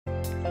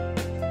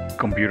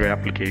Computer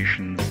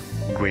Applications,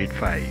 Grade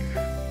 5.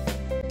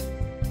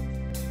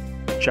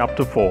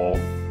 Chapter 4,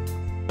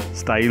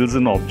 Styles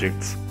and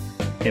Objects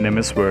in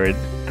MS Word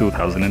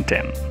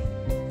 2010.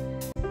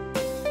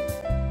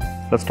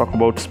 Let's talk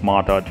about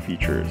SMARTART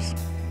features.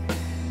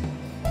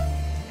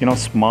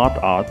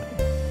 SMARTART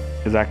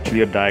is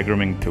actually a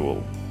diagramming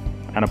tool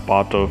and a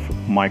part of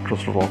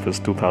Microsoft Office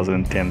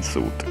 2010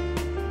 suite.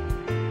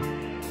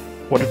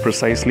 What it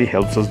precisely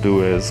helps us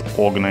do is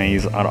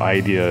organize our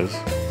ideas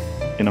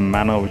in a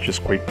manner which is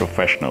quite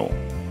professional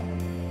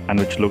and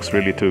which looks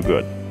really too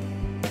good.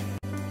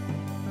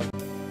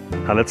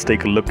 Now let's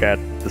take a look at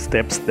the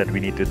steps that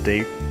we need to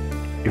take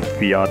if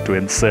we are to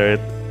insert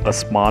a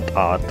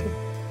SMARTART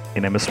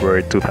in MS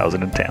Word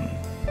 2010.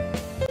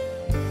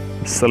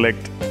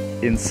 Select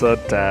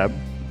Insert tab.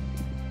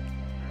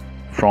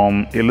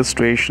 From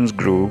Illustrations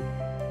group,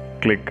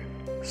 click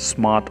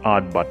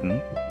SMARTART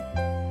button.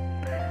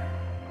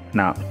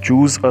 Now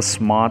choose a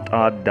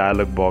SMARTART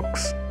dialog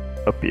box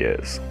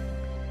appears.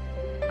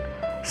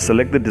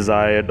 Select the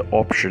desired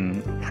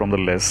option from the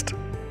list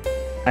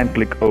and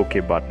click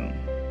OK button.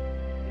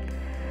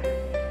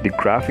 The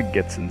graphic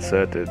gets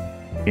inserted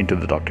into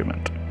the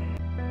document.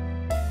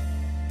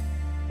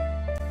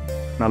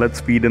 Now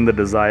let's feed in the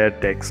desired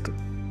text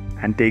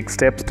and take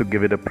steps to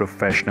give it a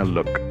professional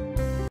look.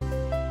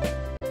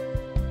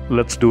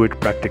 Let's do it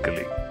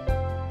practically.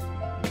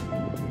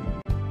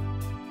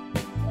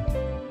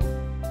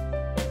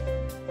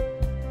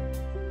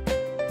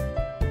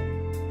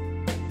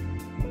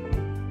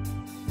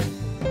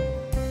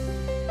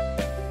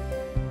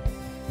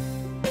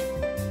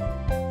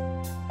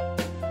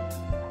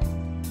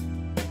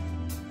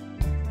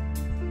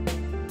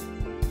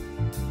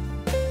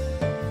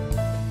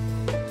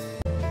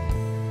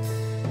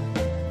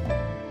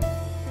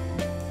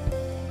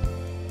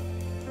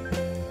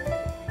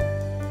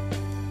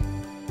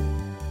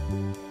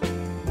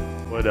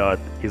 SMARTART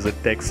is a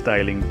text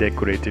styling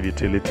decorative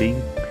utility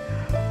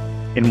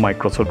in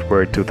Microsoft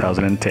Word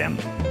 2010.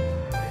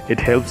 It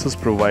helps us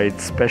provide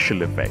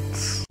special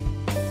effects.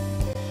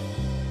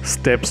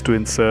 Steps to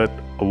insert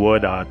a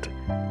word art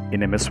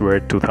in MS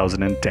Word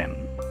 2010.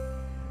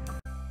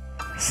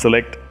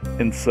 Select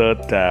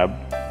Insert tab.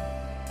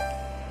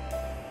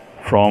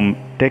 From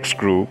Text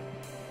group,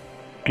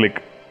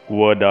 click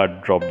Word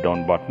Art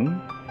drop-down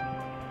button.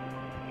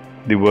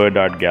 The Word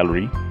Art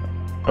gallery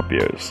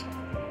appears.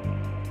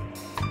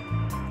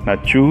 Now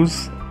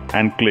choose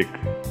and click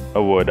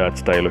a word art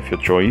style of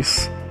your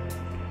choice.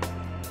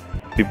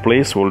 The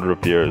placeholder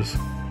appears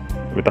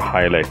with a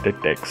highlighted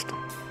text.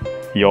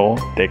 Your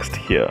text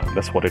here,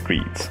 that's what it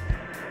reads.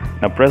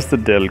 Now press the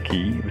Del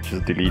key, which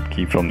is delete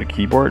key from the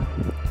keyboard,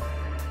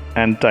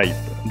 and type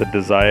the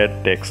desired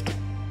text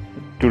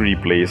to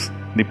replace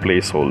the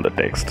placeholder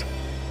text.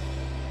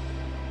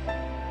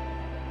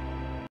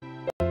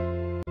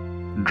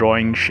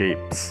 Drawing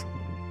shapes.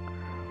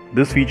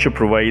 This feature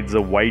provides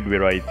a wide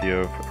variety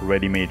of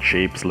ready-made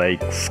shapes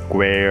like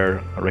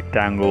square,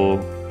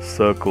 rectangle,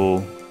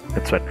 circle,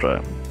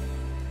 etc.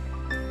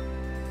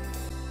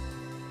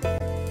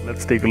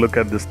 Let's take a look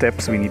at the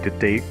steps we need to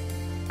take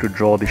to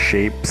draw the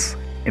shapes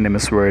in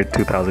MS Word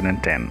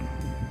 2010.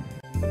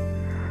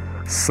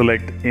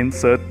 Select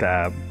Insert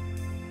tab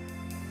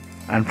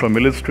and from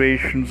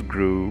Illustrations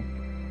group,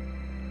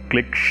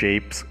 click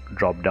Shapes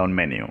drop-down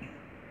menu.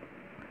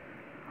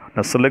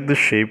 Now select the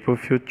shape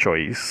of your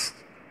choice.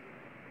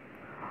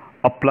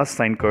 A plus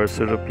sign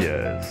cursor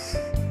appears.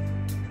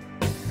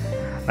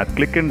 Now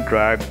click and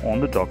drag on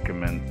the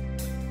document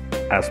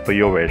as per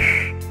your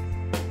wish.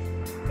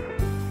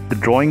 The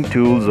drawing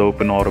tools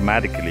open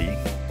automatically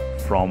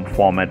from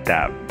Format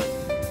tab.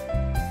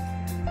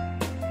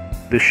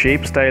 The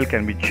shape style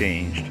can be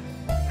changed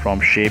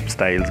from Shape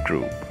Styles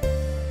group.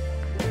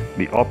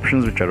 The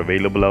options which are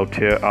available out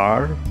here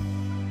are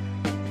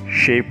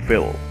Shape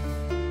Fill,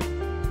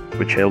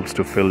 which helps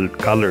to fill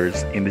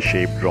colors in the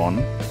shape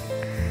drawn.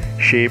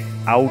 Shape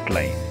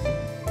Outline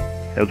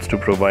helps to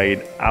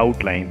provide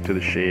outline to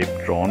the shape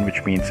drawn,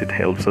 which means it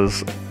helps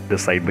us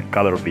decide the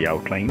color of the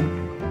outline.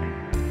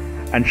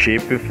 And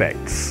Shape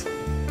Effects,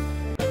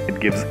 it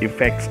gives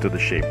effects to the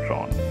shape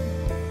drawn.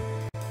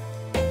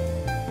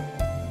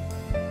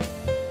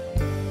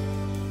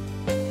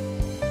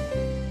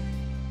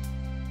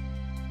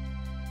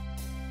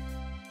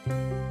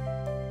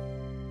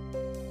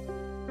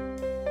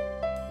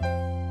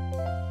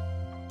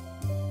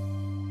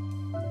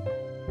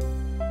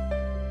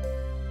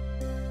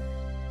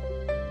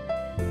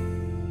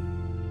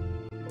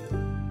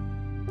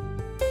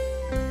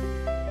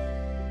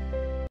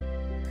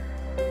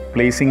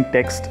 Placing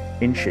text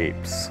in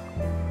shapes.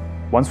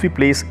 Once we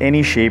place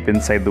any shape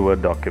inside the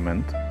Word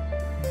document,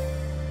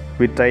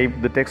 we type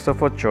the text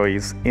of our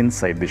choice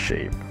inside the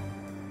shape.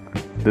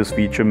 This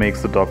feature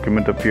makes the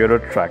document appear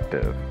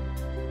attractive.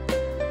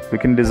 We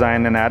can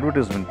design an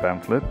advertisement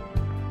pamphlet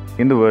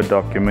in the Word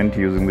document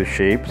using the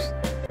shapes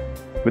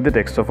with the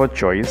text of our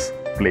choice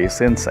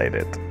placed inside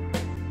it.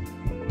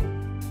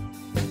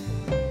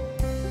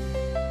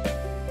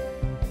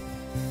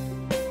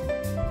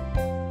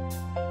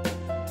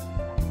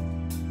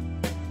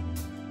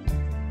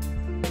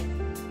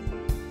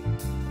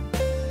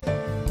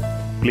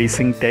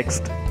 placing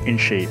text in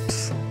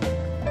shapes.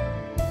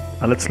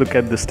 Now let's look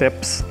at the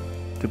steps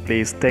to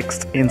place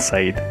text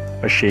inside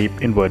a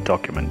shape in Word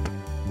document.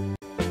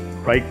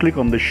 Right-click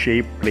on the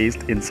shape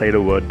placed inside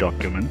a Word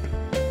document.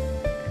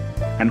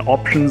 An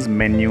options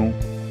menu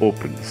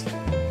opens.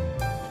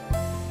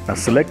 Now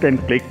select and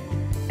click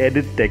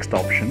Edit Text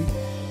option.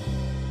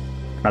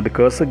 Now the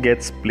cursor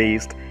gets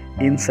placed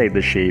inside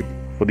the shape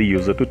for the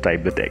user to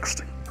type the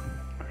text.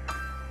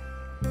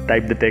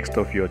 Type the text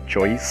of your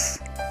choice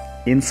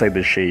inside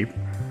the shape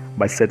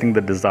by setting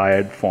the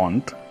desired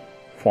font,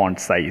 font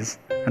size,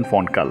 and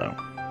font color.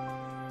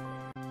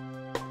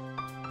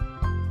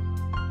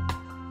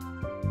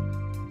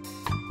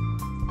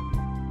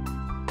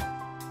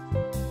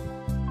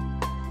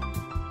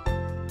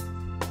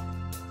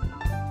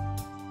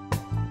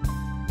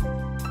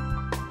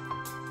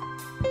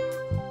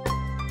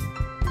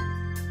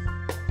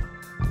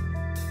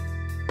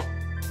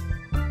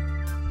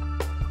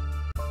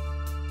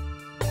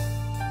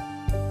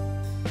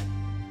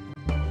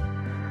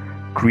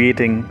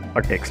 Creating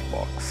a text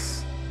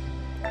box.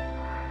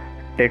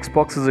 Text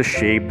box is a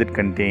shape that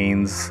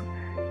contains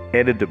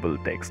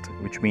editable text,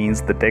 which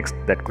means the text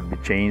that could be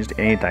changed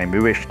anytime we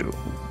wish to.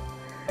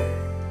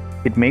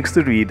 It makes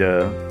the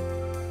reader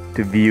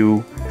to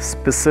view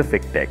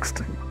specific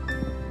text.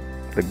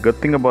 The good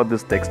thing about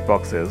this text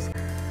box is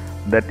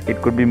that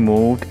it could be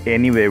moved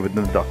anywhere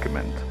within the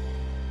document.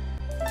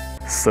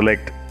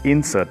 Select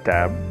Insert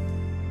tab.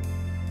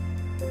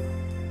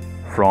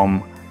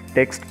 From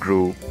Text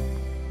Group,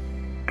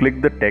 click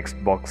the text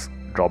box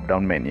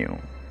drop-down menu.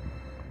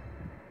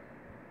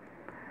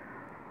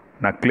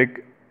 Now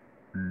click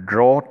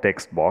Draw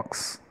Text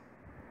Box.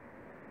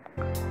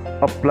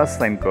 A plus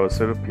sign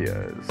cursor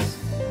appears.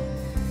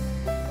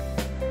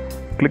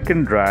 Click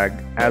and drag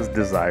as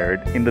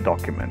desired in the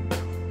document.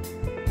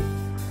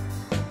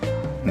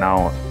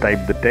 Now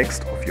type the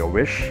text of your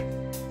wish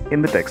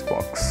in the text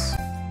box.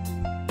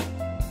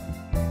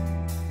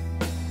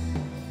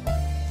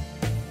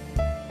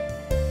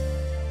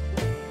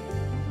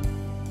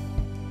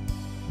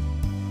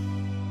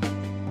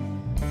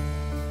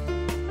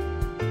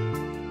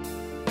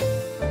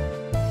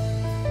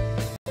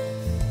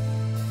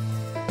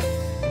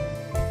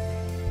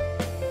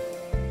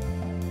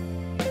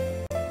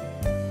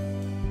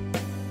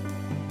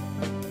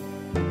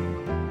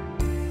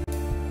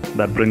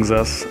 That brings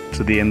us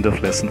to the end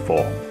of lesson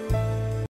 4.